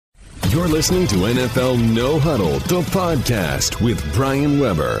You're listening to NFL No Huddle, the podcast with Brian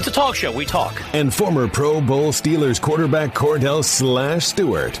Weber. It's a talk show. We talk. And former Pro Bowl Steelers quarterback Cordell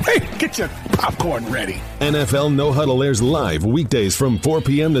Stewart. Hey, get your popcorn ready. NFL No Huddle airs live weekdays from 4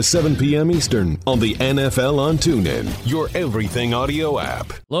 p.m. to 7 p.m. Eastern on the NFL on TuneIn, your everything audio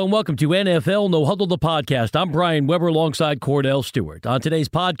app. Hello and welcome to NFL No Huddle, the podcast. I'm Brian Weber alongside Cordell Stewart. On today's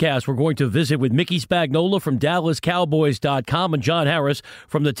podcast, we're going to visit with Mickey Spagnola from DallasCowboys.com and John Harris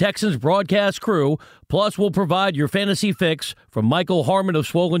from the Texans broadcast crew. Plus, we'll provide your fantasy fix from Michael Harmon of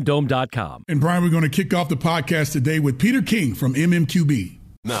SwollenDome.com. And Brian, we're going to kick off the podcast today with Peter King from MMQB.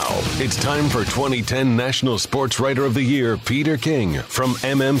 Now, it's time for 2010 National Sports Writer of the Year, Peter King from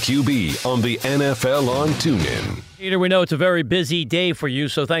MMQB on the NFL on TuneIn. Peter, we know it's a very busy day for you,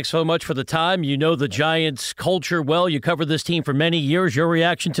 so thanks so much for the time. You know the Giants culture well. You covered this team for many years. Your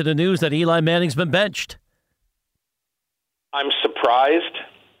reaction to the news that Eli Manning's been benched? I'm surprised,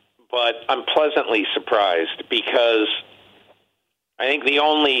 but I'm pleasantly surprised because I think the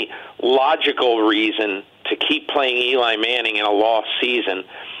only logical reason to keep playing Eli Manning in a lost season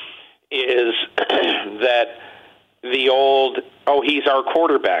is that the old, he's our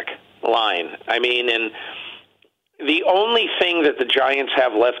quarterback line. I mean, and the only thing that the Giants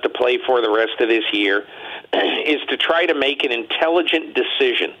have left to play for the rest of this year is to try to make an intelligent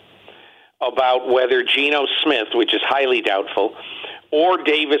decision about whether Geno Smith, which is highly doubtful, or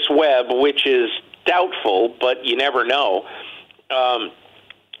Davis Webb, which is doubtful, but you never know,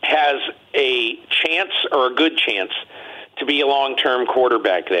 has a chance or a good chance to be a long-term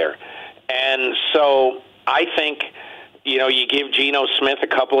quarterback there. And so I think, you give Geno Smith a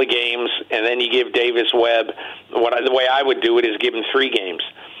couple of games, and then you give Davis Webb, the way I would do it is give him 3 games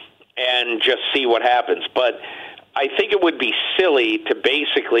and just see what happens. But I think it would be silly to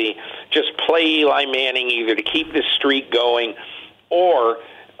basically just play Eli Manning either to keep this streak going or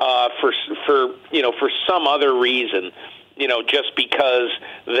for some other reason, just because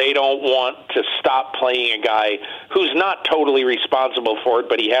they don't want to stop playing a guy who's not totally responsible for it,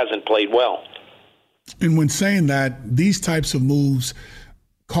 but he hasn't played well. And when saying that, these types of moves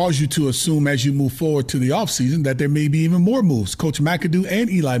cause you to assume as you move forward to the offseason that there may be even more moves. Coach McAdoo and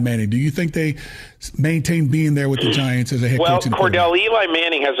Eli Manning, do you think they maintain being there with the Giants as a head coach? Well, Cordell, Eli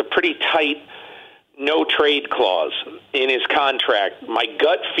Manning has a pretty tight no-trade clause in his contract. My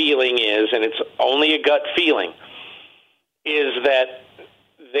gut feeling is, and it's only a gut feeling, is that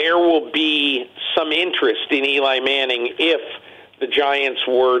there will be some interest in Eli Manning if the Giants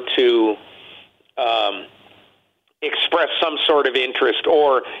were to express some sort of interest,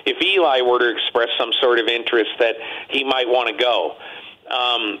 or if Eli were to express some sort of interest that he might want to go.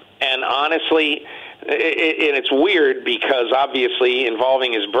 And honestly, and it's weird because obviously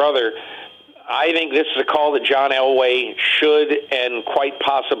involving his brother, I think this is a call that John Elway should and quite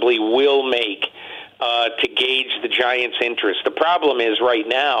possibly will make to gauge the Giants' interest. The problem is right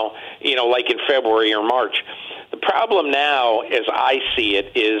now, like in February or March, the problem now, as I see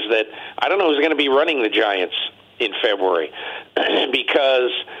it, is that I don't know who's going to be running the Giants in February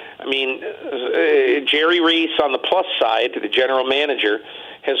because, Jerry Reese on the plus side, the general manager,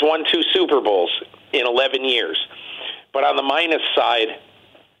 has won 2 Super Bowls in 11 years. But on the minus side,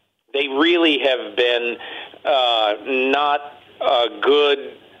 they really have been not a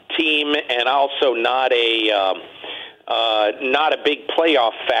good team and also not a big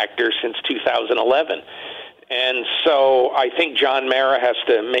playoff factor since 2011. And so I think John Mara has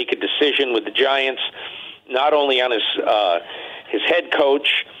to make a decision with the Giants, not only on his head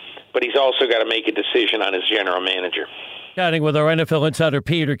coach, but he's also got to make a decision on his general manager. Chatting with our NFL insider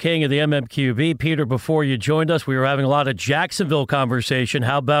Peter King of the MMQB. Peter, before you joined us, we were having a lot of Jacksonville conversation.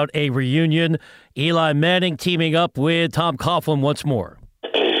 How about a reunion? Eli Manning teaming up with Tom Coughlin once more.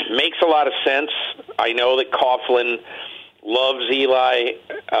 Makes a lot of sense. I know that Coughlin loves Eli,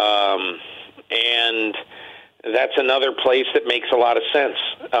 and that's another place that makes a lot of sense.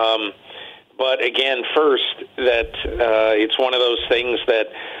 But again, first, that it's one of those things that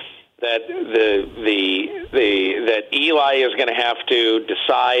Eli is going to have to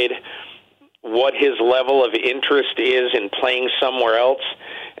decide what his level of interest is in playing somewhere else,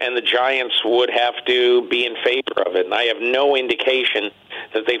 and the Giants would have to be in favor of it. And I have no indication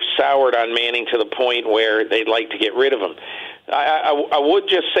that they've soured on Manning to the point where they'd like to get rid of him. I would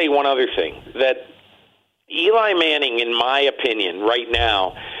just say one other thing, that Eli Manning, in my opinion, right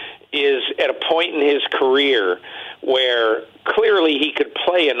now, is at a point in his career where clearly he could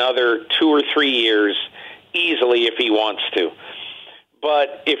play another 2 or 3 years easily if he wants to.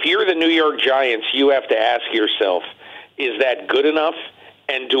 But if you're the New York Giants, you have to ask yourself, is that good enough?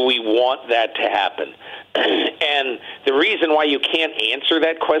 And do we want that to happen? And the reason why you can't answer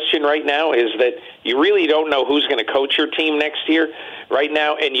that question right now is that you really don't know who's going to coach your team next year right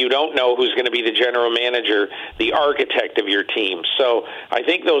now, and you don't know who's going to be the general manager, the architect of your team. So I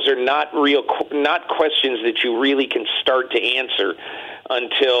think those are not questions that you really can start to answer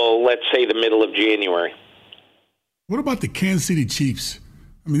until, let's say, the middle of January. What about the Kansas City Chiefs?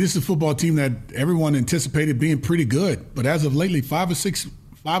 I mean, this is a football team that everyone anticipated being pretty good, but as of lately, 5 out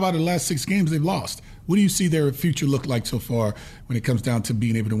of the last 6 games they've lost. What do you see their future look like so far when it comes down to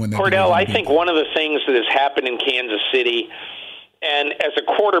being able to win that? Cordell, I think one of the things that has happened in Kansas City, and as a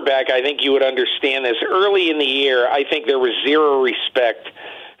quarterback, I think you would understand this. Early in the year, I think there was zero respect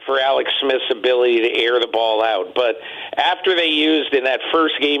for Alex Smith's ability to air the ball out. But after they used in that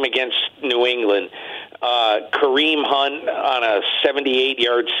first game against New England, Kareem Hunt on a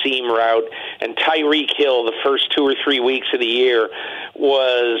 78-yard seam route, and Tyreek Hill the first 2 or 3 weeks of the year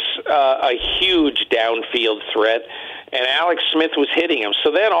was a huge downfield threat, and Alex Smith was hitting him. So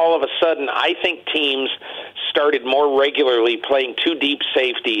then all of a sudden, I think teams started more regularly playing 2 deep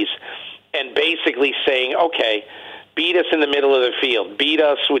safeties and basically saying, okay, beat us in the middle of the field. Beat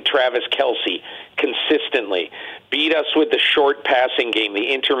us with Travis Kelce consistently. Beat us with the short passing game,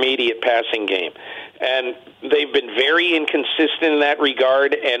 the intermediate passing game. And they've been very inconsistent in that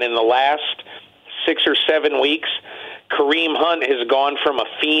regard. And in the last 6 or 7 weeks, Kareem Hunt has gone from a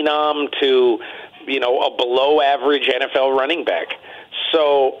phenom to, a below-average NFL running back.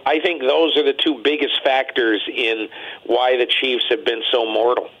 So I think those are the 2 biggest factors in why the Chiefs have been so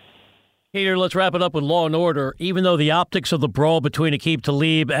mortal. Peter, let's wrap it up with Law & Order. Even though the optics of the brawl between Aqib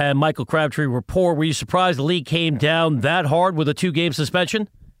Talib and Michael Crabtree were poor, were you surprised the league came down that hard with a 2-game suspension?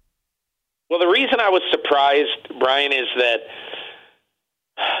 Well, the reason I was surprised, Brian, is that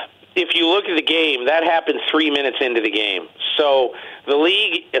if you look at the game, that happened 3 minutes into the game. So the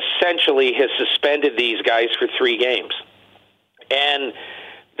league essentially has suspended these guys for 3 games. And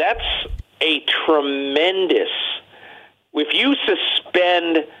that's a tremendous... If you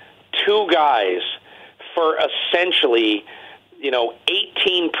suspend 2 guys for essentially,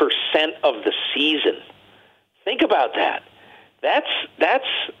 18% of the season. Think about that. That's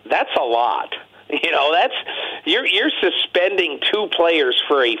a lot. You're suspending 2 players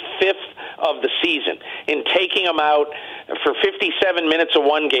for a fifth of the season and taking them out for 57 minutes of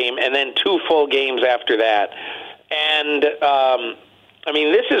one game and then 2 full games after that. And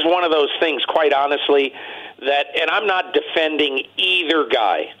this is one of those things, quite honestly, that, and I'm not defending either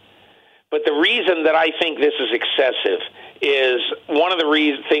guy, but the reason that I think this is excessive is one of the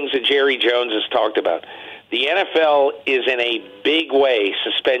things that Jerry Jones has talked about. The NFL is in a big way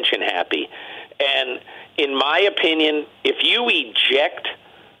suspension happy. And in my opinion, if you eject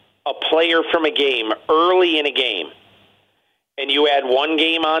a player from a game early in a game and you add 1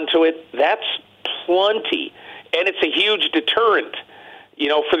 game onto it, that's plenty. And it's a huge deterrent,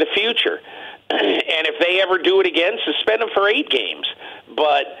 for the future. And if they ever do it again, suspend them for 8 games.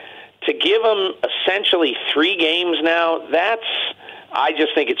 But to give them essentially 3 games now, I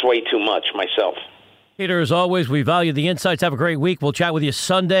just think it's way too much myself. Peter, as always, we value the insights. Have a great week. We'll chat with you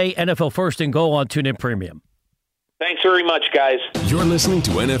Sunday. NFL First and Goal on TuneIn Premium. Thanks very much, guys. You're listening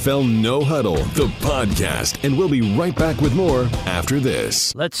to NFL No Huddle, the podcast, and we'll be right back with more after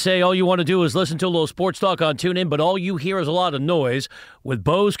this. Let's say all you want to do is listen to a little sports talk on TuneIn, but all you hear is a lot of noise. With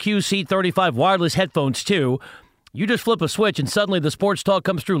Bose QC35 wireless headphones, too, you just flip a switch and suddenly the sports talk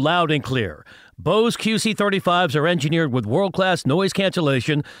comes through loud and clear. Bose QC35s are engineered with world-class noise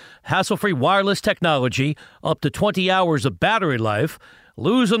cancellation, hassle-free wireless technology, up to 20 hours of battery life.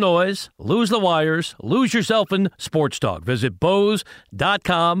 Lose the noise, lose the wires, lose yourself in sports talk. Visit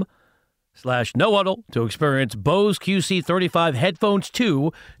Bose.com/no-huddle to experience Bose QC35 headphones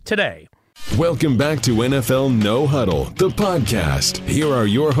 2 today. Welcome back to NFL No Huddle, the podcast. Here are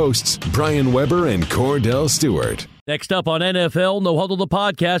your hosts, Brian Weber and Cordell Stewart. Next up on NFL No Huddle, the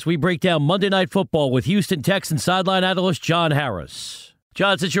podcast, we break down Monday Night Football with Houston Texans sideline analyst John Harris.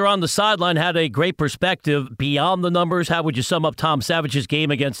 John, since you're on the sideline, had a great perspective beyond the numbers. How would you sum up Tom Savage's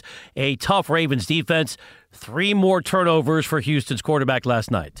game against a tough Ravens defense? 3 more turnovers for Houston's quarterback last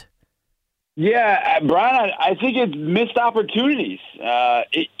night. Yeah, Brian, I think it's missed opportunities. When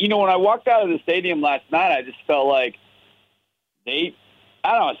I walked out of the stadium last night, I just felt like I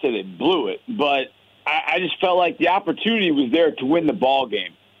don't want to say they blew it, but I just felt like the opportunity was there to win the ball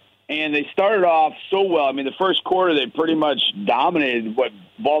game. And they started off so well. I mean, the first quarter, they pretty much dominated what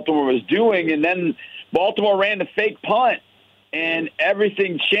Baltimore was doing, and then Baltimore ran the fake punt, and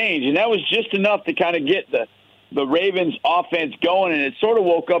everything changed. And that was just enough to kind of get the Ravens offense going, and it sort of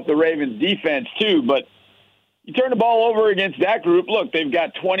woke up the Ravens defense too. But, you turn the ball over against that group. Look, they've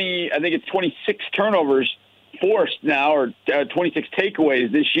got 26 turnovers forced now, or 26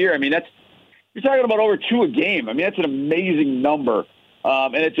 takeaways this year. I mean, you're talking about over 2 a game. I mean, that's an amazing number.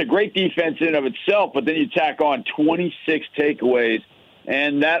 And it's a great defense in and of itself, but then you tack on 26 takeaways.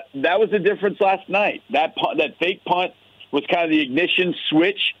 And that was the difference last night. That fake punt was kind of the ignition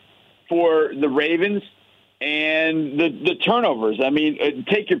switch for the Ravens. And the turnovers, I mean,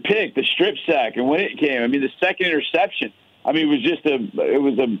 take your pick, the strip sack, and when it came, I mean, the second interception, I mean,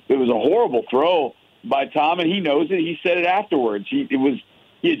 it was a horrible throw by Tom, and he knows it. He said it afterwards. He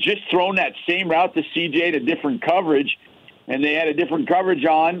had just thrown that same route to CJ to different coverage, and they had a different coverage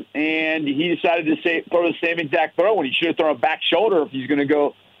on, and he decided to throw the same exact throw when he should have thrown a back shoulder if he's going to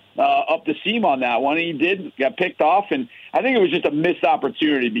go up the seam on that one. And he did, got picked off, and I think it was just a missed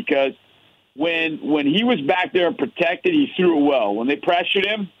opportunity because when he was back there and protected, he threw it well. When they pressured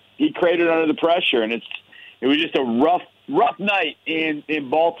him, he created under the pressure, and it was just a rough night in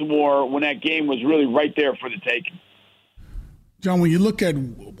Baltimore when that game was really right there for the taking. John, when you look at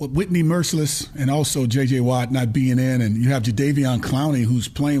Whitney Mercilus and also J.J. Watt not being in, and you have Jadeveon Clowney, who's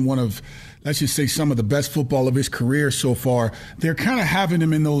playing one of, let's just say, some of the best football of his career so far, they're kind of having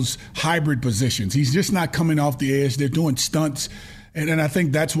him in those hybrid positions. He's just not coming off the edge. They're doing stunts. And I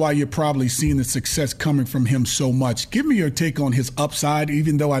think that's why you're probably seeing the success coming from him so much. Give me your take on his upside,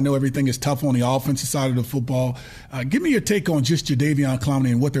 even though I know everything is tough on the offensive side of the football. Give me your take on just Jadeveon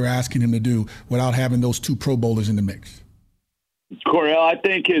Clowney and what they're asking him to do without having those 2 Pro Bowlers in the mix. Cordell, I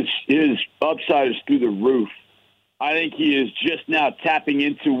think his upside is through the roof. I think he is just now tapping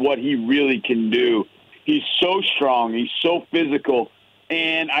into what he really can do. He's so strong. He's so physical.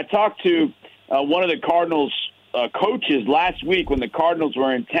 And I talked to one of the Cardinals coaches last week when the Cardinals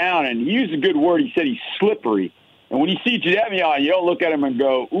were in town, and he used a good word. He said he's slippery. And when you see Jadeveon, you don't look at him and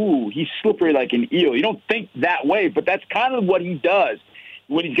go, ooh, he's slippery like an eel. You don't think that way, but that's kind of what he does.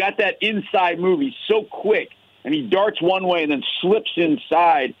 When he's got that inside move, he's so quick, and he darts one way and then slips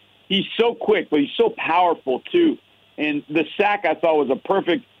inside. He's so quick, but he's so powerful too. And the sack, I thought, was a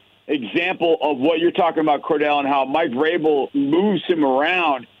perfect example of what you're talking about, Cordell, and how Mike Vrabel moves him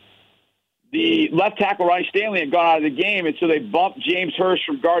around. The left tackle, Ronnie Stanley, had gone out of the game, and so they bumped James Hurst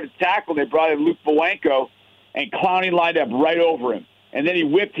from guard to tackle. They brought in Luke Bowanko, and Clowney lined up right over him. And then he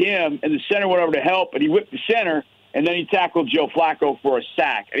whipped him, and the center went over to help, and he whipped the center, and then he tackled Joe Flacco for a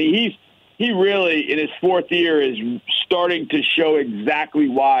sack. I mean, he really, in his 4th year, is starting to show exactly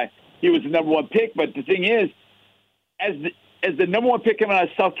why he was the number 1 pick. But the thing is, as the number 1 pick coming out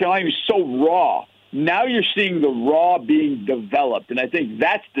of South Carolina, he was so raw. Now you're seeing the raw being developed, and I think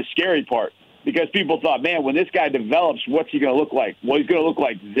that's the scary part. Because people thought, man, when this guy develops, what's he going to look like? Well, he's going to look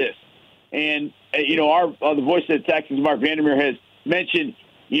like this. And, the voice of the Texans, Mark Vandermeer, has mentioned,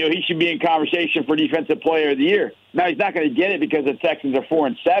 he should be in conversation for Defensive Player of the Year. Now, he's not going to get it because the Texans are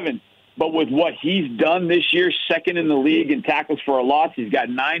 4-7. But with what he's done this year, 2nd in the league in tackles for a loss, he's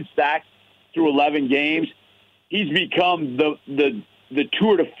got 9 sacks through 11 games. He's become the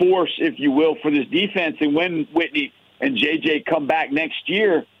tour de force, if you will, for this defense. And when Whitney and JJ come back next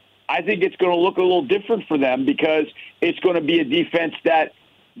year, I think it's going to look a little different for them because it's going to be a defense that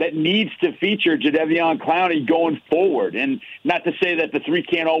needs to feature Jadeveon Clowney going forward. And not to say that the 3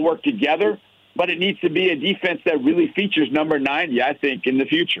 can't all work together, but it needs to be a defense that really features number 90, I think, in the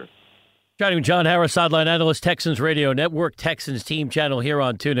future. Joining John Harris, sideline analyst, Texans Radio Network, Texans team channel here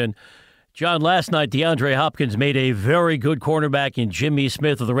on TuneIn. John, last night DeAndre Hopkins made a very good cornerback in Jimmy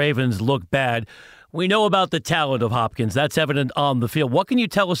Smith of the Ravens look bad. We know about the talent of Hopkins. That's evident on the field. What can you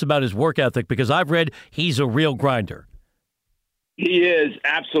tell us about his work ethic? Because I've read he's a real grinder. He is,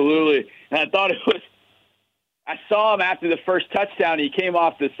 absolutely. And I saw him after the first touchdown. He came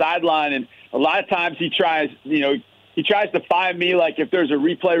off the sideline, and a lot of times he tries to find me, like if there's a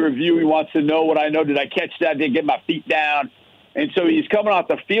replay review, he wants to know what I know. Did I catch that? Did I get my feet down? And so he's coming off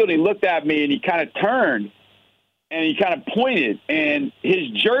the field. He looked at me, and he kind of turned, and he kind of pointed, and his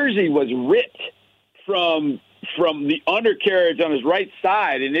jersey was ripped from the undercarriage on his right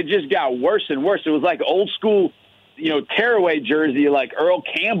side, and it just got worse and worse. It was like old school, tearaway jersey, like Earl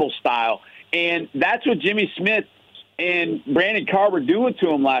Campbell style. And that's what Jimmy Smith and Brandon Carr were doing to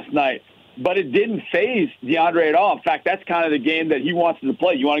him last night. But it didn't faze DeAndre at all. In fact, that's kind of the game that he wants to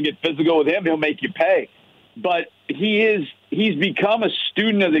play. You want to get physical with him, he'll make you pay. But he's become a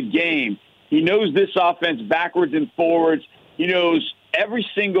student of the game. He knows this offense backwards and forwards. He knows every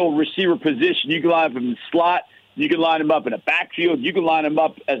single receiver position. You can line him in the slot. You can line him up in a backfield. You can line him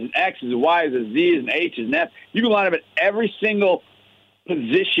up as an X, as a Y, as a Z, as an H, as an F. You can line him at every single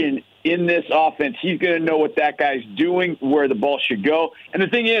position in this offense. He's going to know what that guy's doing, where the ball should go. And the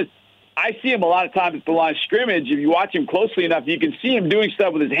thing is, I see him a lot of times at the line of scrimmage. If you watch him closely enough, you can see him doing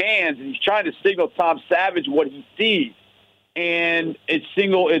stuff with his hands, and he's trying to signal Tom Savage what he sees. And it's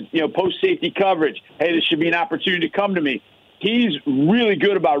post safety coverage. Hey, this should be an opportunity to come to me. He's really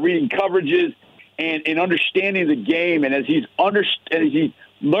good about reading coverages and understanding the game. And as he's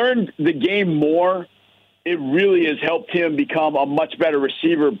learned the game more, it really has helped him become a much better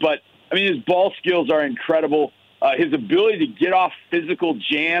receiver. But, I mean, his ball skills are incredible. His ability to get off physical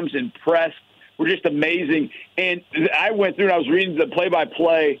jams and press were just amazing. And I went through and I was reading the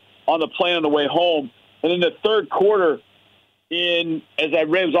play-by-play on the plane on the way home. And in the third quarter, as I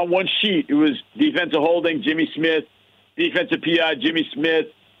read, it was on one sheet. It was defensive holding, Jimmy Smith, defensive PI, Jimmy Smith,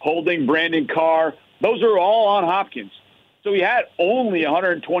 holding, Brandon Carr. Those are all on Hopkins. So he had only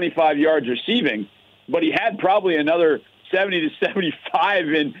 125 yards receiving, but he had probably another 70 to 75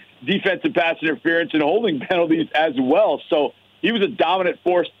 in defensive pass interference and holding penalties as well. So he was a dominant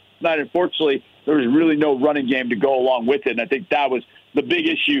force tonight. Unfortunately, there was really no running game to go along with it, and I think that was the big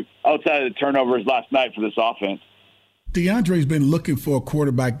issue outside of the turnovers last night for this offense. DeAndre's been looking for a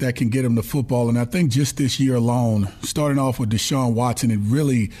quarterback that can get him the football, and I think just this year alone, starting off with Deshaun Watson, it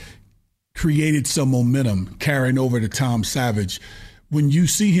really created some momentum carrying over to Tom Savage. When you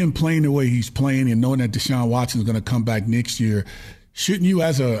see him playing the way he's playing and knowing that Deshaun Watson is going to come back next year, shouldn't you,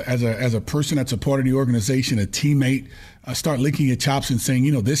 as a person that's a part of the organization, a teammate, start licking your chops and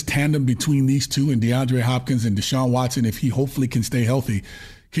saying, this tandem between these two and DeAndre Hopkins and Deshaun Watson, if he hopefully can stay healthy,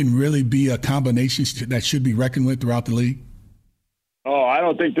 can really be a combination that should be reckoned with throughout the league? Oh, I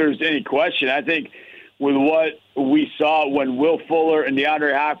don't think there's any question. I think with what we saw when Will Fuller and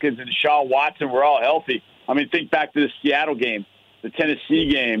DeAndre Hopkins and Deshaun Watson were all healthy, I mean, think back to the Seattle game, the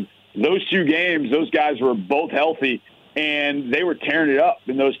Tennessee game. Those two games, those guys were both healthy, and they were tearing it up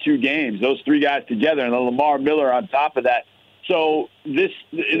in those two games, those three guys together, and then Lamar Miller on top of that. So this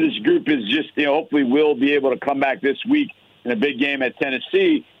group is just, hopefully will be able to come back this week in a big game at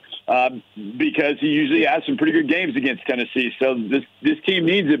Tennessee because he usually has some pretty good games against Tennessee. So this team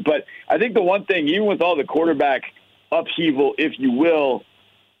needs it. But I think the one thing, even with all the quarterback upheaval, if you will,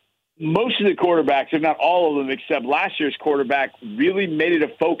 most of the quarterbacks, if not all of them, except last year's quarterback, really made it a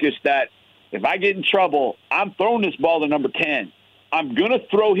focus that if I get in trouble, I'm throwing this ball to number 10. I'm going to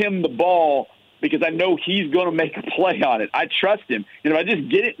throw him the ball because I know he's going to make a play on it. I trust him. And if I just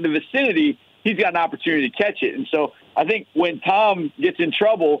get it in the vicinity, he's got an opportunity to catch it. And so I think when Tom gets in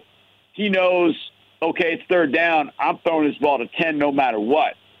trouble, he knows, okay, it's third down. I'm throwing this ball to 10 no matter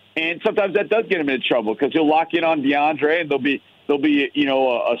what. And sometimes that does get him into trouble because he'll lock in on DeAndre, and there'll be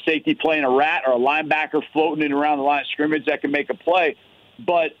a safety playing a rat or a linebacker floating in around the line of scrimmage that can make a play.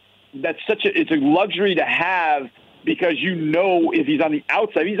 But that's it's a luxury to have because if he's on the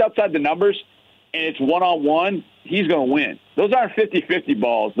outside, if he's outside the numbers and it's one-on-one, he's going to win. Those aren't 50-50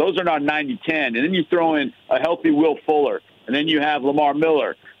 balls. Those are not 90-10. And then you throw in a healthy Will Fuller, and then you have Lamar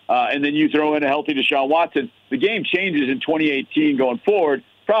Miller, and then you throw in a healthy Deshaun Watson. The game changes in 2018 going forward.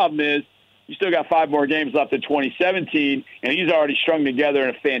 Problem is, you still got 5 more games left in 2017, and he's already strung together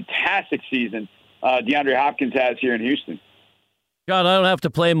in a fantastic season DeAndre Hopkins has here in Houston. John, I don't have to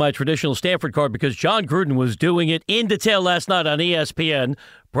play my traditional Stanford card because John Gruden was doing it in detail last night on ESPN.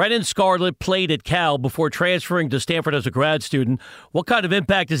 Brennan Scarlett played at Cal before transferring to Stanford as a grad student. What kind of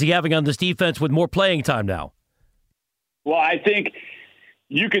impact is he having on this defense with more playing time now? Well, I think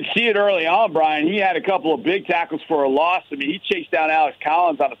you could see it early on, Brian. He had a couple of big tackles for a loss. I mean, he chased down Alex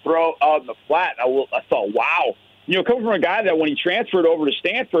Collins on a throw out in the flat. I thought, wow. Coming from a guy that when he transferred over to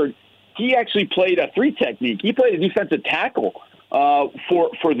Stanford, he actually played a 3 technique. He played a defensive tackle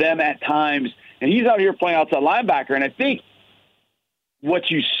for them at times, and he's out here playing outside linebacker. And I think what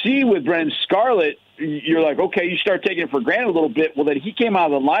you see with Brennan Scarlett, you're like, okay, you start taking it for granted a little bit. Well, that he came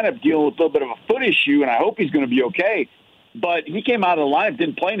out of the lineup dealing with a little bit of a foot issue, and I hope he's going to be okay. But he came out of the lineup,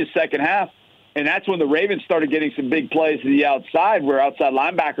 didn't play in the second half, and that's when the Ravens started getting some big plays to the outside where outside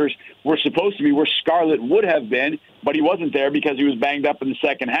linebackers were supposed to be, where Scarlett would have been, but he wasn't there because he was banged up in the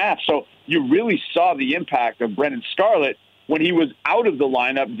second half. So you really saw the impact of Brennan Scarlett when he was out of the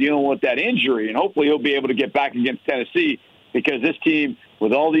lineup dealing with that injury, and hopefully he'll be able to get back against Tennessee because this team,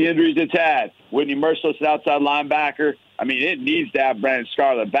 with all the injuries it's had, Whitney Merciless at outside linebacker, I mean, it needs to have Brennan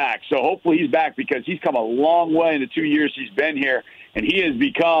Scarlett back. So hopefully he's back because he's come a long way in the 2 years he's been here, and he has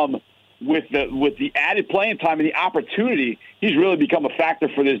become, with the added playing time and the opportunity, he's really become a factor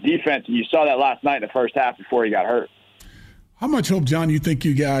for this defense, and you saw that last night in the first half before he got hurt. How much hope, John, you think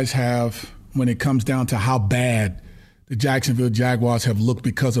you guys have when it comes down to how bad the Jacksonville Jaguars have looked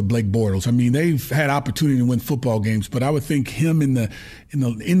because of Blake Bortles. I mean, they've had opportunity to win football games, but I would think him in the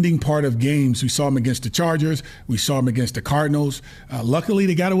ending part of games, we saw him against the Chargers, we saw him against the Cardinals. Luckily,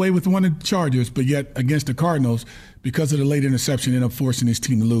 they got away with one of the Chargers, but yet against the Cardinals, because of the late interception, ended up forcing his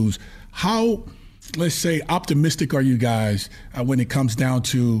team to lose. How, let's say, optimistic are you guys when it comes down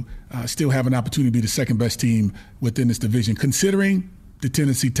to still have an opportunity to be the second best team within this division, considering the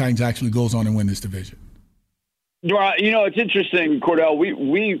Tennessee Titans actually goes on and win this division? Well, it's interesting,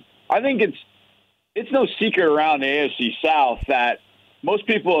 Cordell. I think it's no secret around the AFC South that most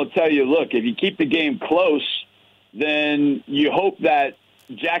people will tell you, look, if you keep the game close, then you hope that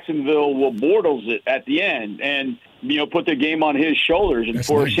Jacksonville will Bortles it at the end and, put the game on his shoulders and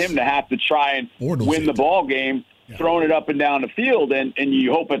force him to have to try and win the ball game, throwing it up and down the field. And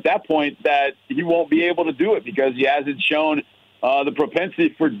you hope at that point that he won't be able to do it because he hasn't shown the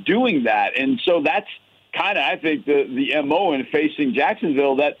propensity for doing that. And so that's kind of, I think, the MO in facing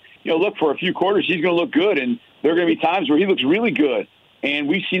Jacksonville that, look, for a few quarters, he's going to look good. And there are going to be times where he looks really good. And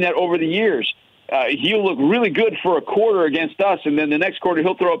we've seen that over the years. He'll look really good for a quarter against us. And then the next quarter,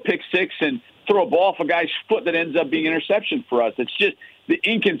 he'll throw a pick six and throw a ball off a guy's foot that ends up being an interception for us. It's just the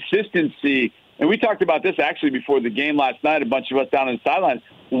inconsistency. And we talked about this actually before the game last night, a bunch of us down on the sidelines.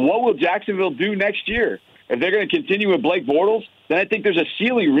 What will Jacksonville do next year? If they're going to continue with Blake Bortles, then I think there's a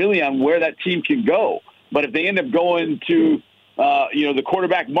ceiling really on where that team can go. But if they end up going to, the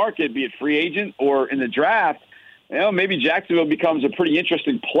quarterback market, be it free agent or in the draft, maybe Jacksonville becomes a pretty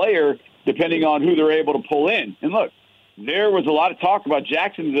interesting player depending on who they're able to pull in. And look, there was a lot of talk about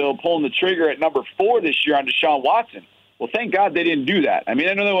Jacksonville pulling the trigger at number 4 this year on Deshaun Watson. Well, thank God they didn't do that. I mean,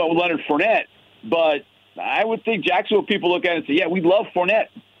 I know they went with Leonard Fournette, but I would think Jacksonville people look at it and say, yeah, we love Fournette,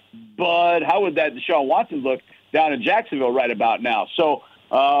 but how would that Deshaun Watson look down in Jacksonville right about now? So,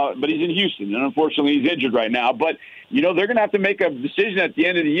 but he's in Houston, and unfortunately he's injured right now. But, they're going to have to make a decision at the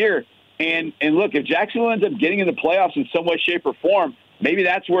end of the year. And look, if Jacksonville ends up getting in the playoffs in some way, shape, or form, maybe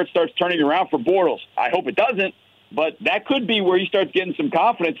that's where it starts turning around for Bortles. I hope it doesn't, but that could be where he starts getting some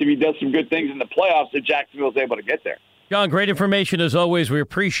confidence if he does some good things in the playoffs if Jacksonville's able to get there. John, great information as always. We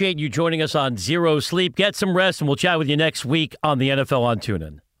appreciate you joining us on Zero Sleep. Get some rest, and we'll chat with you next week on the NFL on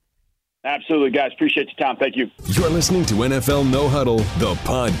TuneIn. Absolutely, guys. Appreciate your time. Thank you. You're listening to NFL No Huddle, the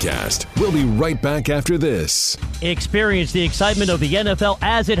podcast. We'll be right back after this. Experience the excitement of the NFL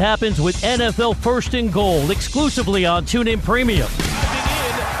as it happens with NFL First and Goal, exclusively on TuneIn Premium.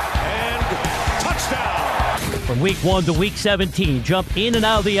 From Week 1 to Week 17, jump in and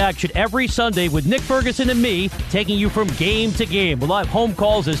out of the action every Sunday with Nick Ferguson and me, taking you from game to game with live home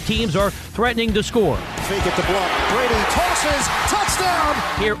calls as teams are threatening to score. Fake it to block. Brady tosses.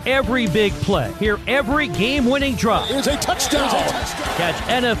 Touchdown! Hear every big play. Hear every game-winning drop. Here's a touchdown!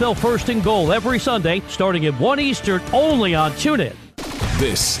 Catch NFL First and Goal every Sunday, starting at 1 Eastern, only on TuneIn.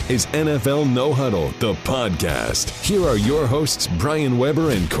 This is NFL No Huddle, the podcast. Here are your hosts, Brian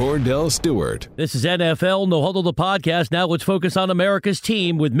Weber and Cordell Stewart. This is NFL No Huddle, the podcast. Now let's focus on America's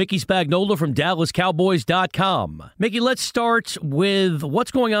team with Mickey Spagnola from DallasCowboys.com. Mickey, let's start with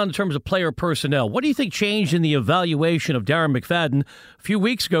what's going on in terms of player personnel. What do you think changed in the evaluation of Darren McFadden? A few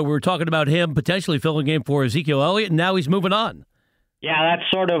weeks ago, we were talking about him potentially filling in for Ezekiel Elliott, and now he's moving on. Yeah, that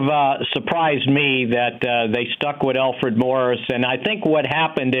sort of surprised me that they stuck with Alfred Morris. And I think what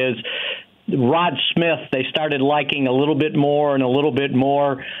happened is Rod Smith, they started liking a little bit more and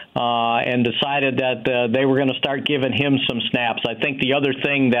and decided that they were going to start giving him some snaps. I think the other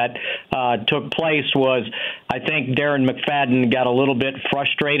thing that took place was I think Darren McFadden got a little bit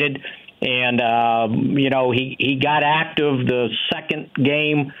frustrated. And, he got active the second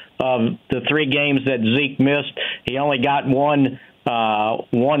game of the 3 games that Zeke missed. He only got one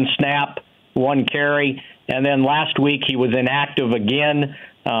snap, 1 carry, and then last week he was inactive again.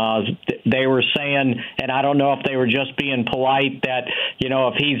 They were saying, and I don't know if they were just being polite, that,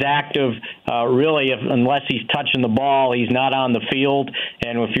 if he's active, unless he's touching the ball, he's not on the field.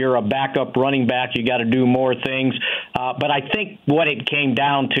 And if you're a backup running back, you got to do more things. But I think what it came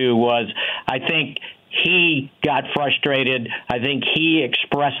down to was, I think he got frustrated. I think he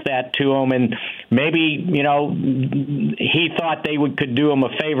expressed that to him, and maybe, he thought they could do him a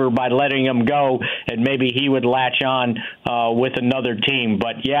favor by letting him go, and maybe he would latch on with another team.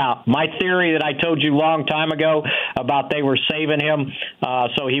 But, yeah, my theory that I told you a long time ago about they were saving him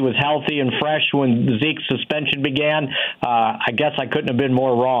so he was healthy and fresh when Zeke's suspension began, I guess I couldn't have been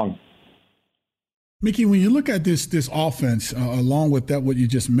more wrong. Mickey, when you look at this offense, along with that, what you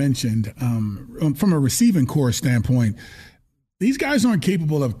just mentioned, from a receiving core standpoint, these guys aren't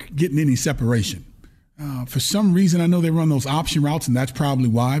capable of getting any separation. For some reason, I know they run those option routes, and that's probably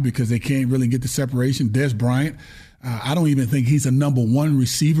why, because they can't really get the separation. Des Bryant, I don't even think he's a number one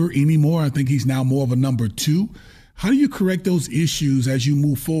receiver anymore. I think he's now more of a number two. How do you correct those issues as you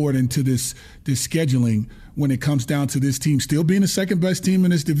move forward into this scheduling when it comes down to this team still being the second best team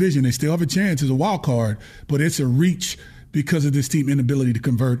in this division? They still have a chance as a wild card, but it's a reach because of this team inability to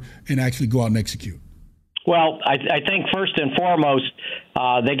convert and actually go out and execute. Well, I think first and foremost,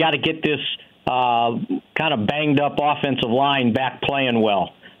 they got to get this kind of banged up offensive line back playing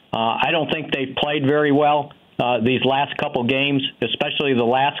well. I don't think they've played very well these last couple games, especially the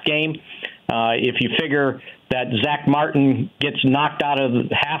last game. If you figure that Zach Martin gets knocked out of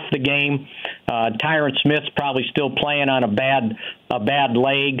half the game, Tyron Smith's probably still playing on a bad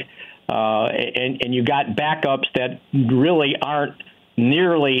leg, and you got backups that really aren't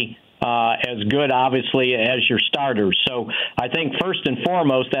nearly as good, obviously, as your starters. So I think first and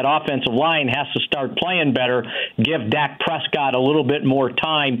foremost, that offensive line has to start playing better, give Dak Prescott a little bit more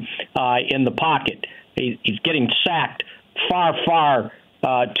time in the pocket. He's getting sacked far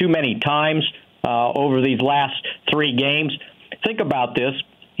too many times over these last 3 games. Think about this.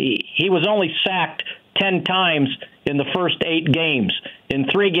 He was only sacked 10 times in the first 8 games. In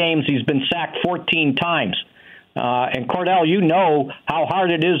 3 games, he's been sacked 14 times. And Cordell, you know how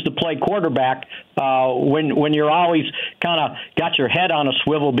hard it is to play quarterback when you're always kind of got your head on a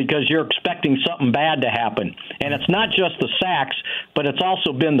swivel because you're expecting something bad to happen. And it's not just the sacks, but it's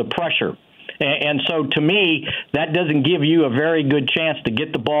also been the pressure. And so, to me, that doesn't give you a very good chance to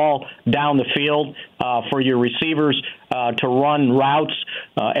get the ball down the field for your receivers to run routes.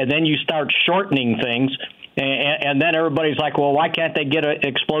 And then you start shortening things. And then everybody's like, well, why can't they get an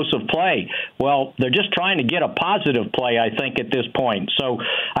explosive play? Well, they're just trying to get a positive play, I think, at this point. So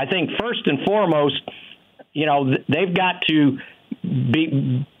I think first and foremost, they've got to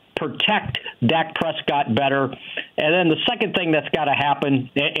protect Dak Prescott better. And then the second thing that's got to happen,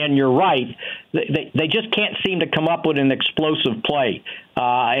 and you're right, they just can't seem to come up with an explosive play.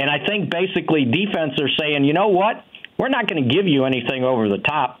 And I think basically defense are saying, you know what? We're not going to give you anything over the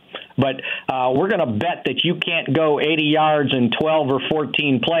top, but we're going to bet that you can't go 80 yards in 12 or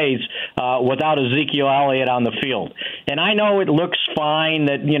 14 plays without Ezekiel Elliott on the field. And I know it looks fine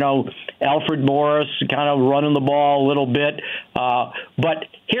that, Alfred Morris kind of running the ball a little bit, but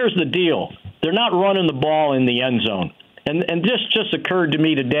here's the deal. They're not running the ball in the end zone. And this just occurred to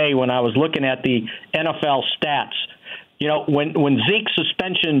me today when I was looking at the NFL stats. When Zeke's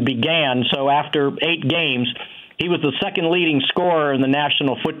suspension began, so after 8 games, he was the second leading scorer in the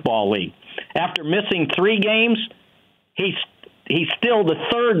National Football League. After missing 3 games, he's still the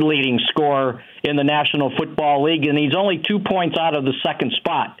third leading scorer in the National Football League, and he's only 2 points out of the second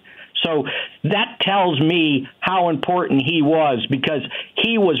spot. So that tells me how important he was because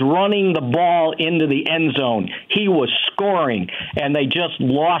he was running the ball into the end zone. He was scoring, and they just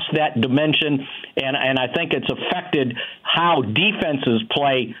lost that dimension, and I think it's affected how defenses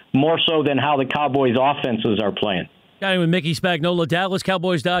play more so than how the Cowboys' offenses are playing. Guy with Mickey Spagnola,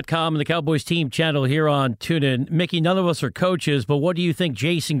 DallasCowboys.com, and the Cowboys team channel here on TuneIn. Mickey, none of us are coaches, but what do you think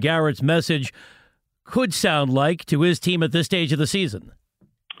Jason Garrett's message could sound like to his team at this stage of the season?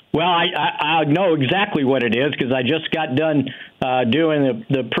 Well, I know exactly what it is because I just got done doing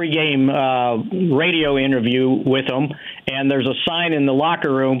the pregame radio interview with them, and there's a sign in the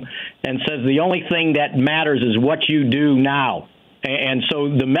locker room and says the only thing that matters is what you do now. And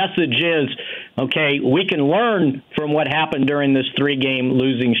so the message is, okay, we can learn from what happened during this 3-game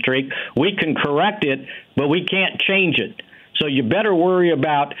losing streak. We can correct it, but we can't change it. So you better worry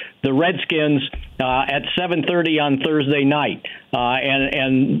about the Redskins at 7:30 on Thursday night.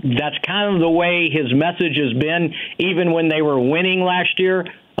 And that's kind of the way his message has been, even when they were winning last year,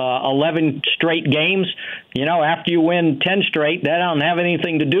 11 straight games. After you win 10 straight, that don't have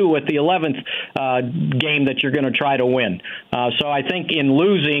anything to do with the 11th game that you're going to try to win. So I think in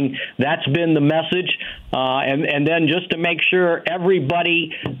losing, that's been the message. And then just to make sure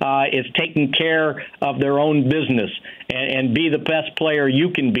everybody is taking care of their own business and be the best player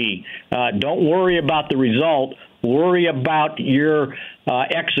you can be. Don't worry about the result. Worry about your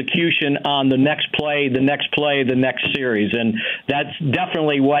execution on the next play, the next series. And that's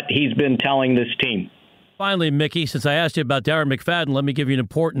definitely what he's been telling this team. Finally, Mickey, since I asked you about Darren McFadden, let me give you an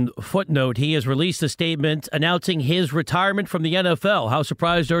important footnote. He has released a statement announcing his retirement from the NFL. How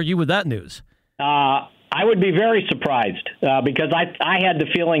surprised are you with that news? I would be very surprised because I had the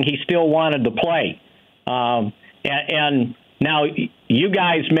feeling he still wanted to play. And now you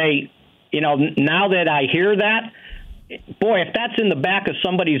guys may, now that I hear that, boy, if that's in the back of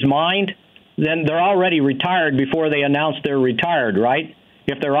somebody's mind, then they're already retired before they announce they're retired, right?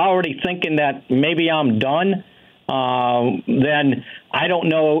 If they're already thinking that maybe I'm done, then I don't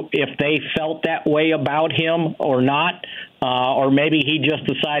know if they felt that way about him or not. Or maybe he just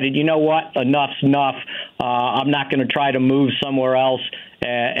decided, you know what, enough's enough. I'm not going to try to move somewhere else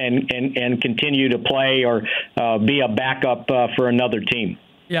and continue to play or be a backup for another team.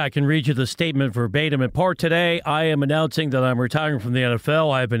 Yeah, I can read you the statement verbatim. In part today, I am announcing that I'm retiring from the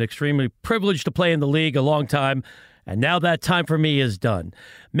NFL. I have been extremely privileged to play in the league a long time, and now that time for me is done.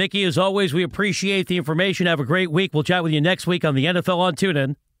 Mickey, as always, we appreciate the information. Have a great week. We'll chat with you next week on the NFL on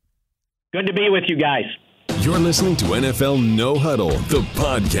TuneIn. Good to be with you guys. You're listening to NFL No Huddle, the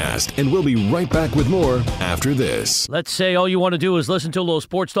podcast, and we'll be right back with more after this. Let's say all you want to do is listen to a little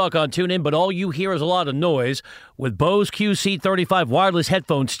sports talk on TuneIn, but all you hear is a lot of noise. With Bose QC35 wireless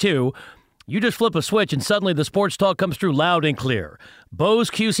headphones, too, you just flip a switch and suddenly the sports talk comes through loud and clear.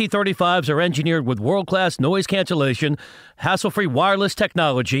 Bose QC35s are engineered with world-class noise cancellation, hassle-free wireless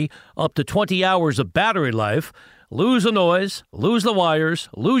technology, up to 20 hours of battery life. Lose the noise, lose the wires,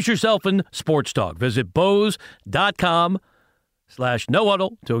 lose yourself in sports talk. Visit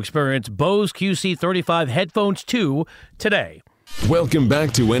Bose.com/no-huddle to experience Bose QC35 headphones 2 today. Welcome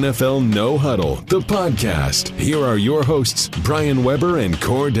back to NFL No Huddle, the podcast. Here are your hosts, Brian Weber and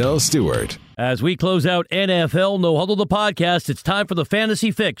Cordell Stewart. As we close out NFL No Huddle, the podcast, it's time for the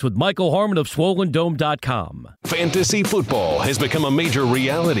Fantasy Fix with Michael Harmon of SwollenDome.com. Fantasy football has become a major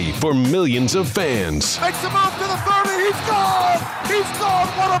reality for millions of fans. Makes a move to the 30. He's gone. He's gone.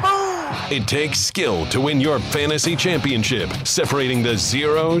 What a move. It takes skill to win your fantasy championship, separating the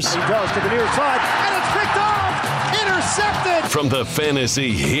zeros. He does to the near side, and it's picked off. Intercepted. From the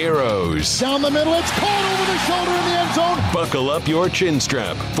fantasy heroes. Down the middle, it's caught over the shoulder in the end zone. Buckle up your chin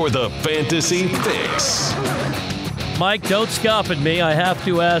strap for the Fantasy Fix. Mike, don't scoff at me. I have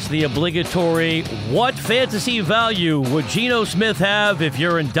to ask the obligatory, what fantasy value would Geno Smith have if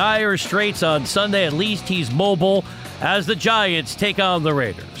you're in dire straits on Sunday? At least he's mobile as the Giants take on the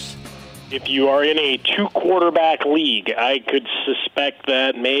Raiders. If you are in a two-quarterback league, I could suspect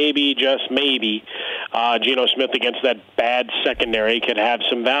that maybe, just maybe, Geno Smith against that bad secondary could have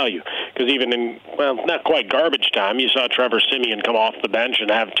some value. Because even in, well, not quite garbage time, you saw Trevor Siemian come off the bench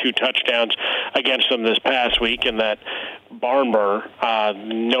and have 2 touchdowns against them this past week, and that barn burner,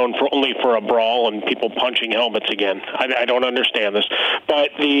 known only for a brawl and people punching helmets again. I don't understand this. But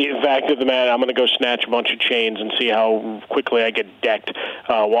the fact of the matter, I'm going to go snatch a bunch of chains and see how quickly I get decked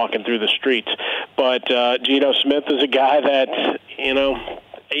walking through the streets. But Geno Smith is a guy that,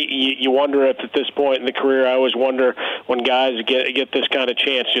 you wonder if at this point in the career, I always wonder when guys get this kind of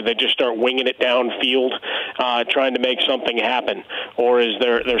chance, do they just start winging it downfield, trying to make something happen, or is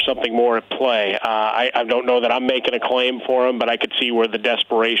there something more at play? I don't know that I'm making a claim for him, but I could see where the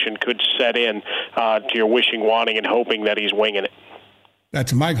desperation could set in to your wishing, wanting, and hoping that he's winging it.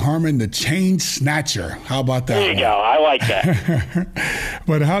 That's Mike Harmon, the chain snatcher. How about that? There you go. I like that.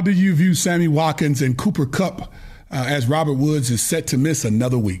 But how do you view Sammy Watkins and Cooper Kupp as Robert Woods is set to miss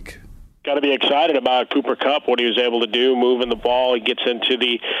another week? Got to be excited about Cooper Kupp, what he was able to do, moving the ball. He gets into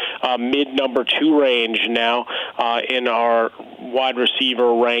the mid-number 2 range now in our wide receiver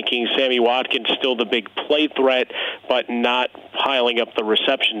rankings. Sammy Watkins still the big play threat, but not piling up the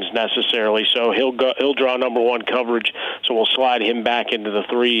receptions necessarily. So he'll draw number 1 coverage, so we'll slide him back into the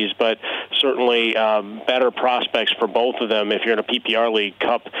 3s. But certainly better prospects for both of them. If you're in a PPR league,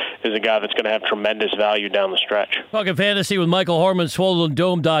 Kupp is a guy that's going to have tremendous value down the stretch. Talking fantasy with Michael Harmon,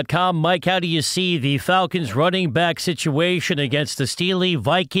 SwollenDome.com. Mike, how do you see the Falcons running back situation against the steely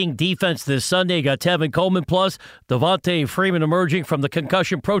Viking defense this Sunday? You got Tevin Coleman plus Devontae Freeman emerging from the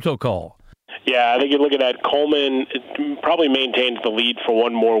concussion protocol. Yeah, I think you look at that. Coleman probably maintains the lead for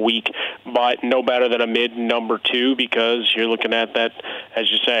one more week, but no better than a mid-number 2 because you're looking at that,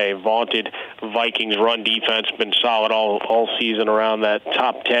 as you say, vaunted Vikings run defense, been solid all season around that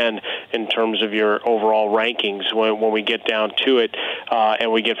top 10 in terms of your overall rankings. When we get down to it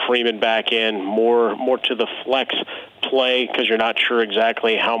and we get Freeman back in, more to the flex play because you're not sure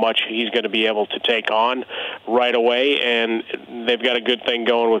exactly how much he's going to be able to take on right away, and they've got a good thing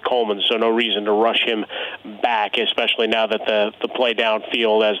going with Coleman, so no reason to rush him back, especially now that the play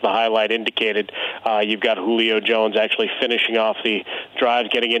downfield, as the highlight indicated, you've got Julio Jones actually finishing off the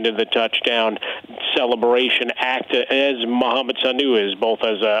drive, getting into the touchdown celebration act as Mohamed Sanu is, both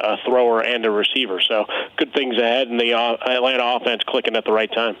as a thrower and a receiver. So good things ahead, and the Atlanta offense clicking at the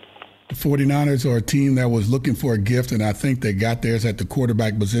right time. The 49ers are a team that was looking for a gift, and I think they got theirs at the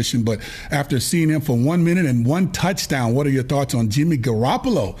quarterback position. But after seeing him for 1 minute and 1 touchdown, what are your thoughts on Jimmy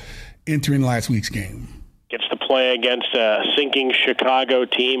Garoppolo entering last week's game? Gets to play against a sinking Chicago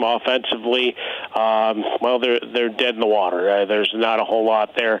team offensively. Well, they're dead in the water. There's not a whole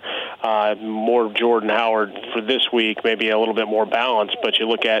lot there more Jordan Howard for this week, maybe a little bit more balance. But you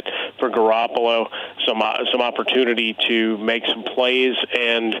look at, for Garoppolo, some opportunity to make some plays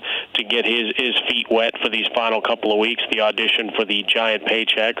and to get his feet wet for these final couple of weeks, the audition for the giant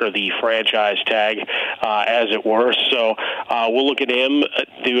paycheck or the franchise tag, as it were. So we'll look at him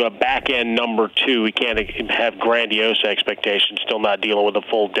do a back-end number 2. We can't have grandiose expectations, still not dealing with a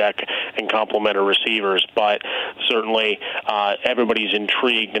full deck and complement of receivers, but certainly everybody's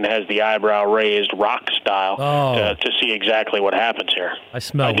intrigued and has the eyebrow raised rock style to see exactly what happens here. I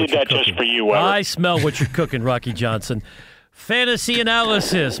smell I what did you're that cooking. just for you, Weber. I smell what you're cooking, Rocky Johnson. Fantasy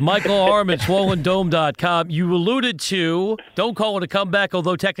analysis, Michael Harmon, SwollenDome.com. You alluded to, don't call it a comeback,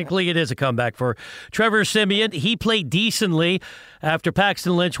 although technically it is a comeback for Trevor Siemian. He played decently after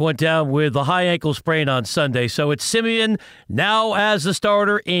Paxton Lynch went down with a high ankle sprain on Sunday. So it's Siemian now as the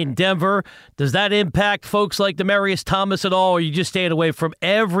starter in Denver. Does that impact folks like Demaryius Thomas at all, or are you just staying away from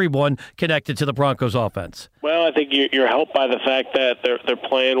everyone connected to the Broncos offense? Well, I think you're helped by the fact that they're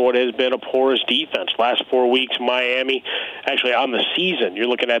playing what has been a porous defense. Last 4 weeks, Miami, actually on the season, you're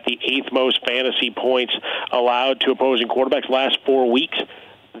looking at the 8th most fantasy points allowed to opposing quarterbacks. Last 4 weeks,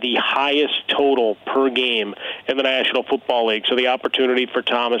 the highest total per game in the National Football League. So the opportunity for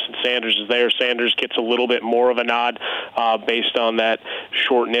Thomas and Sanders is there. Sanders gets a little bit more of a nod based on that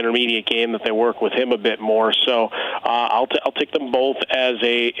short and intermediate game that they work with him a bit more. So I'll take them both as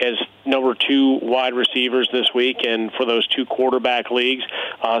number 2 wide receivers this week. And for those 2 quarterback leagues,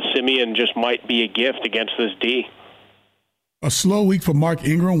 Siemian just might be a gift against this D. A slow week for Mark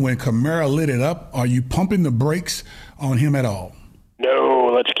Ingram when Kamara lit it up. Are you pumping the brakes on him at all?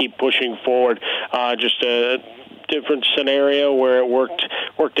 No, let's keep pushing forward. Just a different scenario where it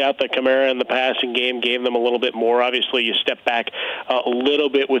worked out that Kamara in the passing game gave them a little bit more. Obviously, you step back a little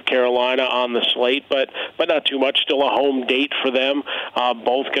bit with Carolina on the slate, but not too much. Still a home date for them.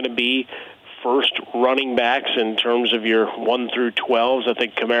 Both going to be first running backs in terms of your 1 through 12s. I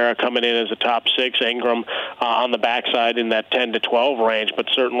think Kamara coming in as a top 6, Ingram on the backside in that 10 to 12 range, but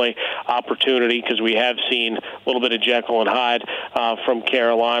certainly opportunity because we have seen a little bit of Jekyll and Hyde from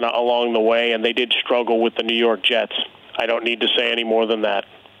Carolina along the way, and they did struggle with the New York Jets. I don't need to say any more than that.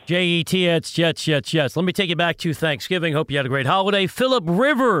 Jets. Let me take you back to Thanksgiving. Hope you had a great holiday. Phillip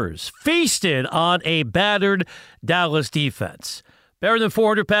Rivers feasted on a battered Dallas defense. Better than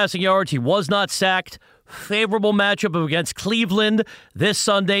 400 passing yards. He was not sacked. Favorable matchup against Cleveland this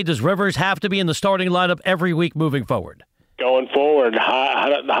Sunday. Does Rivers have to be in the starting lineup every week moving forward? Going forward,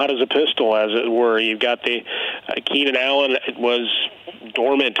 hot as a pistol, as it were. You've got the Keenan Allen. It was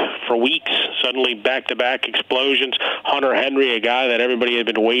dormant for weeks. Suddenly back-to-back explosions. Hunter Henry, a guy that everybody had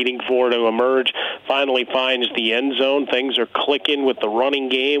been waiting for to emerge, finally finds the end zone. Things are clicking with the running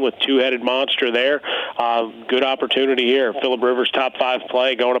game with two-headed monster there. Good opportunity here. Phillip Rivers, top 5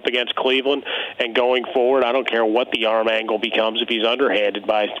 play going up against Cleveland. And going forward, I don't care what the arm angle becomes. If he's underhanded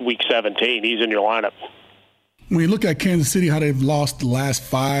by week 17, he's in your lineup. When you look at Kansas City, how they've lost the last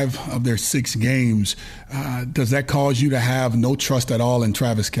 5 of their 6 games, does that cause you to have no trust at all in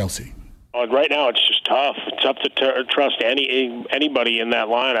Travis Kelce? Right now, it's just tough. It's tough to trust anybody in that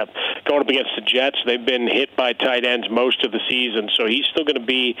lineup. Going up against the Jets, they've been hit by tight ends most of the season, so he's still going to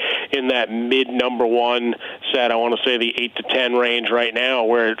be in that mid-number 1 set. I want to say the 8 to 10 range right now.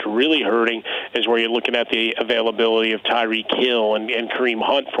 Where it's really hurting is where you're looking at the availability of Tyreek Hill and Kareem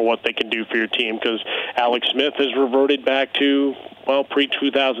Hunt for what they can do for your team, because Alex Smith has reverted back to, well,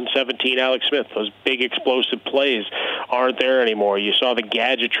 pre-2017 Alex Smith. Those big explosive plays aren't there anymore. You saw the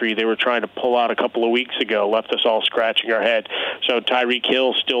gadgetry they were trying to pull out a couple of weeks ago, left us all scratching our head. So Tyreek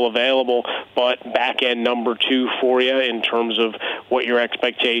Hill still available, but back-end number 2 for you in terms of what your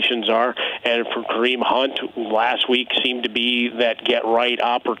expectations are. And for Kareem Hunt, last week seemed to be that get-right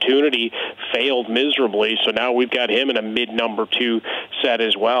opportunity, failed miserably. So now we've got him in a mid-number 2 set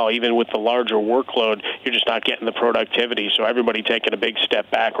as well. Even with the larger workload, you're just not getting the productivity. So everybody taking a big step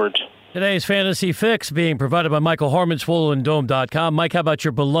backwards. Today's Fantasy Fix being provided by Michael Harmon, SwollenDome.com. Mike, how about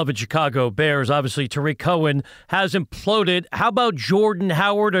your beloved Chicago Bears? Obviously, Tariq Cohen has imploded. How about Jordan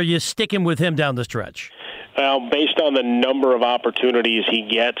Howard? Are you sticking with him down the stretch? Well, based on the number of opportunities he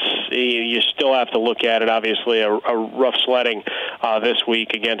gets, you still have to look at it. Obviously, a rough sledding this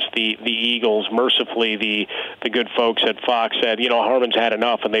week against the Eagles. Mercifully, the good folks at Fox said, Harmon's had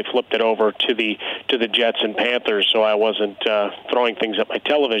enough, and they flipped it over to the Jets and Panthers, so I wasn't throwing things at my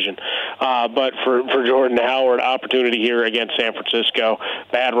television. But for Jordan Howard, opportunity here against San Francisco.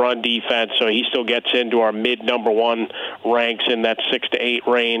 Bad run defense, so he still gets into our mid-number 1 ranks in that 6 to 8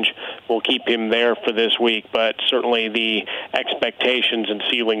 range. We'll keep him there for this week, but certainly the expectations and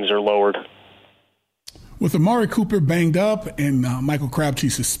ceilings are lowered. With Amari Cooper banged up and Michael Crabtree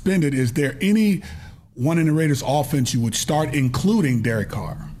suspended, is there any one in the Raiders offense you would start, including Derek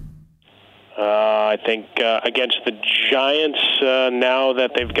Carr? I think against the Giants, now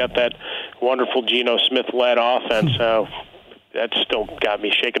that they've got that wonderful Geno Smith-led offense, that still got me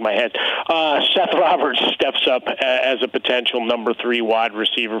shaking my head. Seth Roberts steps up as a potential number 3 wide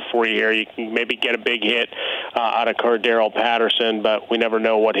receiver for you here. You can maybe get a big hit out of Cordero Patterson, but we never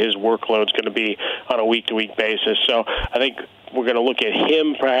know what his workload's going to be on a week-to-week basis. So I think we're going to look at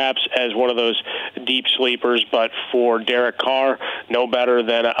him perhaps as one of those deep sleepers, but for Derek Carr, no better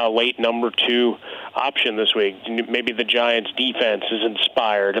than a late number 2 option this week. Maybe the Giants' defense is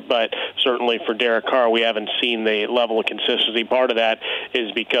inspired, but certainly for Derek Carr, we haven't seen the level of consistency. Part of that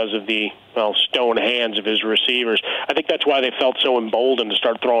is because of the stone hands of his receivers. I think that's why they felt so emboldened to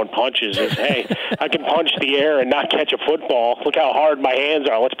start throwing punches is, hey, I can punch the air and not catch a football. Look how hard my hands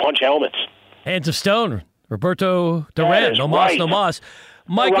are. Let's punch helmets. Hands of stone. Roberto Duran. No right. Mas.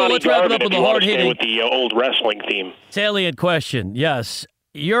 Michael, let's wrap it up with the hard-hitting. With the old wrestling theme. Salient question. Yes.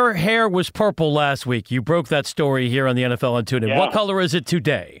 Your hair was purple last week. You broke that story here on the NFL on TuneIn. Yeah. What color is it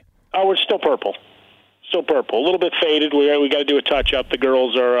today? Oh, it's still purple. Still purple. A little bit faded. We got to do a touch-up. The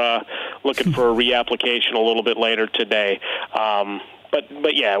girls are looking for a reapplication a little bit later today.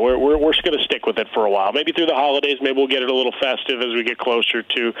 But yeah, we're going to stick with it for a while. Maybe through the holidays, maybe we'll get it a little festive as we get closer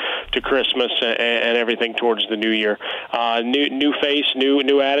to Christmas and everything towards the new year. New face,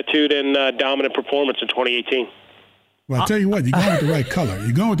 new attitude, and dominant performance in 2018. Well, I'll tell you what, you're going with the right color.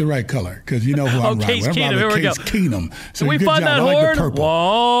 You're going with the right color because you know who I'm Case Keenum, here we go. Keenum. So can we good find job. that I like horn? the purple.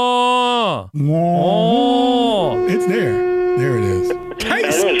 Whoa. Whoa. It's there. There it is.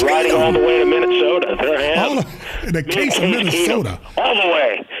 Case There it is, riding all the way to Minnesota. There I am. The Case of Minnesota. Keenum, all the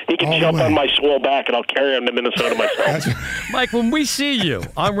way. He can jump on my swole back, and I'll carry him to Minnesota myself. Mike, when we see you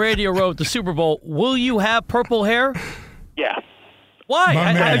on Radio Row at the Super Bowl, will you have purple hair? Yeah. Why?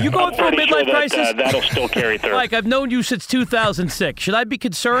 Are you going through a midlife crisis? That'll still carry through. Mike, I've known you since 2006. Should I be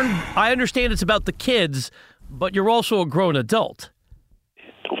concerned? I understand it's about the kids, but you're also a grown adult.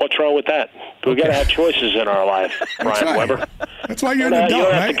 What's wrong with that? We got to have choices in our life, Brian Weber. That's why you're an adult, You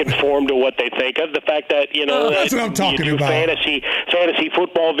don't right? have to conform to what they think of. The fact that that's what I'm talking you do about. fantasy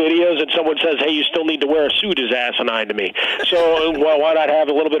football videos, and someone says, "Hey, you still need to wear a suit," is asinine to me. So, why not have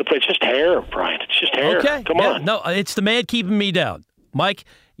a little bit of? It's just hair, Brian. It's just hair. Okay. Come on. No, it's the man keeping me down. Mike,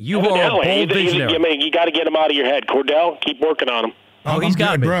 you are a Evidently, bold visionary. You got to get him out of your head. Cordell, keep working on him. Oh, he's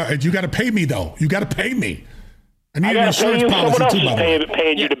got me. Bro, you got to pay me, though. You got to pay me. I need an got to pay insurance you. policy, Someone else too, by the way. is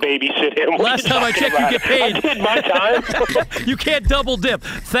paying you to babysit him. Last time I checked, you get paid. I did my time. You can't double dip.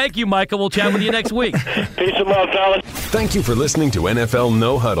 Thank you, Michael. We'll chat with you next week. Peace and love, fellas. Thank you for listening to NFL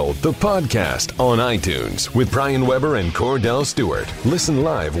No Huddle, the podcast on iTunes with Brian Weber and Cordell Stewart. Listen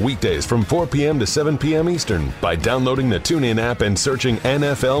live weekdays from 4 p.m. to 7 p.m. Eastern by downloading the TuneIn app and searching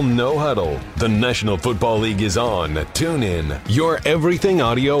NFL No Huddle. The National Football League is on TuneIn, your everything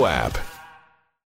audio app.